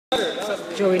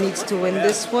Joey needs to win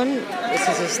this one. This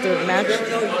is his third match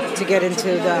to get into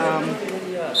the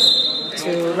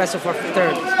to wrestle for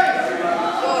third.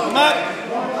 Come on.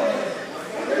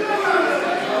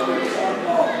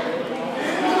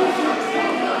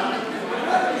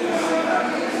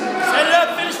 Set it up.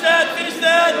 Finish that. Finish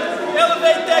that.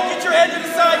 Elevate that. Get your head to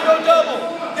the side. Go double.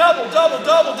 Double. Double.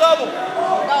 Double. Double.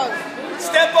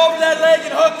 Step over that leg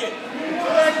and hook it.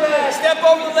 Step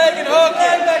over the leg and hook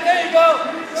it. There you go.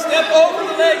 Step over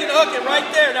the leg and hook it right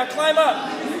there. Now climb up.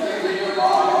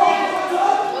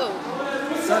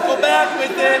 Circle back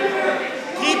with it.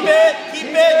 Keep it.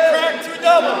 Keep it. Crack through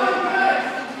double.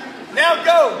 Now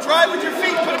go. Drive with your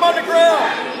feet. Put them on the ground.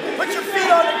 Put your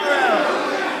feet on the ground.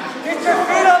 Get your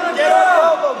feet on the ground. Get on the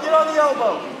elbow. Get on the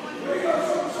elbow.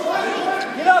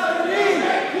 Get off the knee.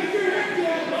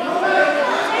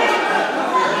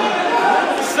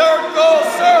 Circle,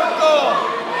 circle.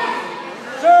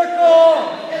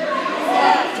 Circle.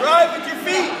 Drive with your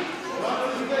feet.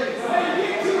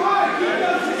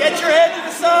 Get your head to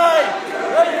the side.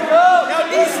 There you go. Now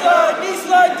knee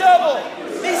slide double.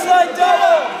 Knee slide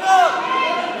double. Up.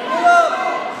 Get up.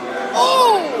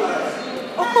 Oh!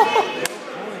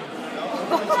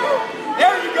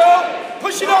 There you go.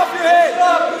 Push it off your head.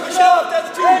 Push it off. That's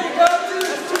two. There you go.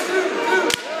 Two.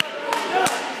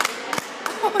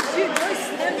 Oh, dude, nice.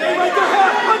 Stay right there.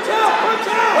 Punch out. Punch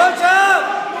out. Punch out.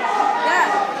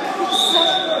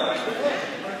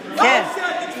 Ken. 5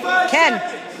 seconds. 5 Ken.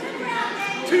 seconds.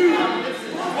 2,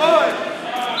 1.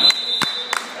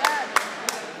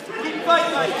 Keep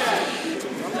fighting like that.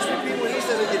 I'm just repeating what he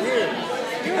said I can hear.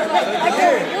 You're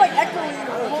like echoing. I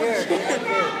don't care.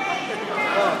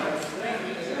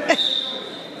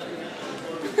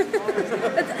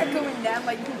 That's echoing down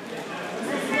like.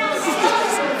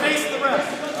 Face the ref.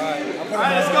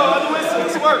 Alright, let's go. On the whistle.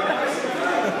 Let's work.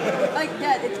 Like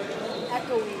that, it's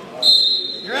echoing.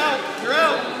 You're out. You're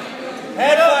out.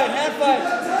 Head fight. Head fight.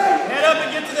 Head up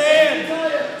and get to the hand.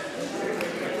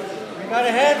 We got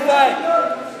a head fight.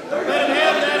 Don't let him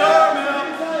have that arm out.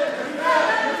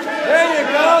 There you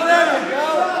go. There you go.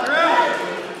 You're out.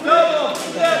 Double.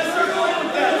 Keep that. Circle in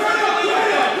with that. Circle in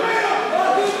with that.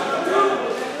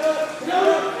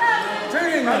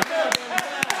 Turning him.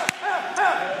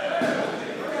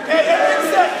 Okay, get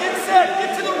set. Get set.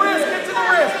 Get to the wrist. Get to the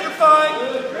wrist. You're fine.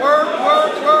 Work,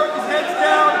 work, work. His head's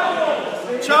down.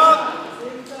 Chop.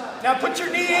 Now put your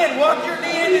knee in. Walk your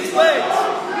knee in his legs.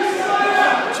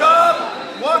 Chop.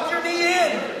 Walk your knee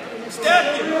in.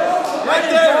 Step it. Right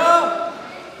there.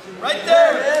 Right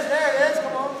there. There it is.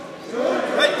 Come on.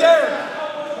 Right there.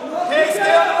 Okay,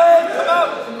 stay on the leg. Come out.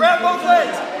 Grab both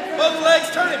legs. Both legs.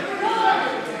 Turn him.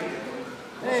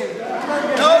 Hey.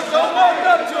 No, don't walk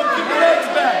up to him. Keep your legs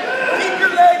back. Keep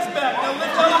your legs back. Now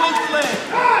lift underneath the leg.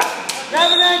 Grab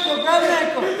an ankle. Grab an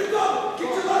ankle.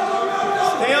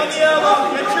 Stay on the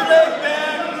elbow. Get your leg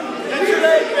back. Get your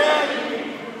leg back.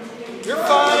 You're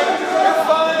fine. You're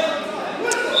fine.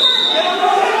 Get on the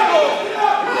ankle.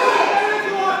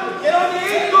 Get on the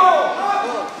ankle.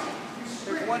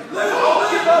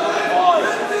 Keep up the point.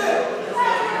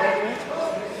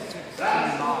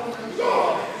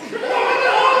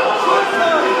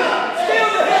 Stay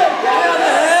on the head. Stay on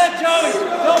the head, Joey.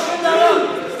 Don't put that up.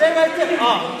 Stay right there. Oh,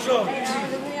 Joey.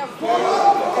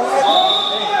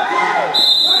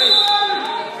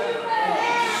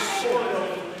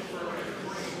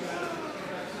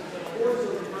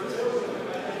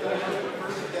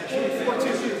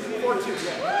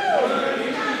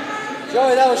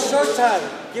 Joey, that was short time.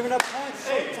 Giving up points.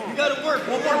 Hey, you got to work.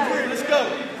 One more period. Let's go.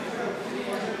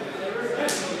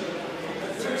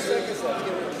 2 seconds left.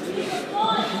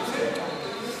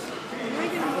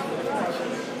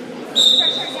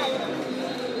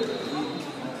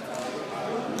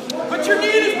 Put your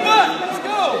knee in his butt. Let's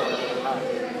go.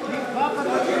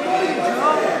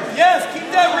 Yes, keep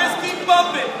that wrist. Keep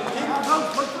bumping.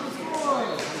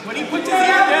 When he puts his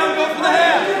ear down, go for the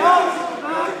half.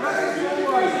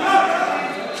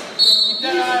 Keep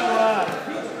that eye wide.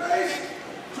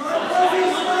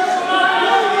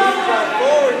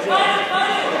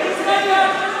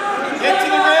 Get to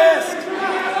the wrist.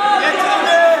 Get to the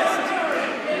wrist.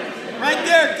 Right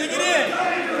there. Dig it in.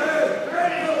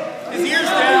 His ear's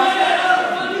down.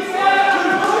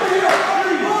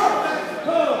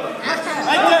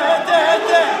 Right there, right there, right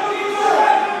there.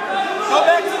 Go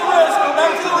back to the wrist. Go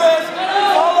back to the wrist.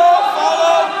 Follow,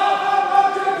 follow.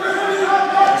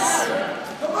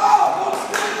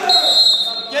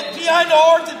 Get behind the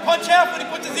horns and punch out when he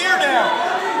puts his ear down.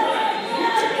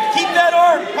 Keep that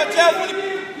arm. Punch out when he...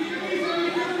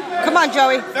 Come on,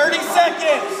 Joey. 30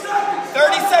 seconds.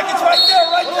 30 seconds right there,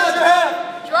 right there. Your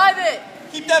half. Drive it.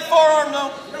 Keep that forearm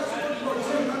though.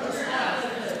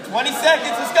 20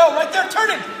 seconds. Let's go. Right there.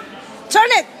 Turn it. Turn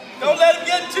it. Don't let him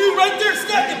get two. Right there.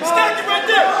 Stack him. Stack him right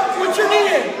there. Put your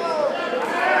knee in.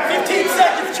 15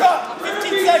 seconds. Chop.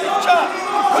 15 seconds. Chop.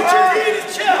 Put your knee in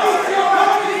his chest.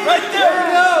 Right there.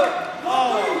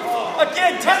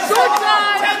 Again. 10 seconds.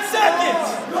 10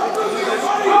 seconds.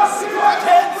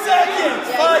 10 seconds.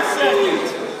 5 seconds.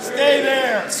 Stay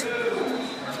there.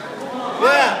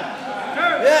 Yeah.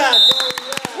 Yeah.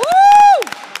 Woo!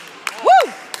 Woo!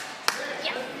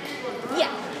 Yeah.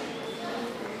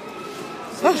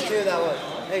 6-2 that was.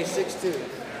 Hey, 6-2.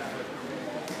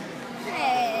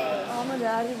 Hey. Oh my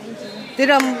God.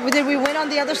 Did we win on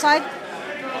the other side?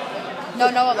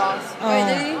 No, Noah lost. Wait,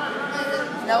 did he?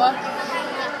 Noah?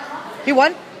 He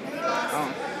won?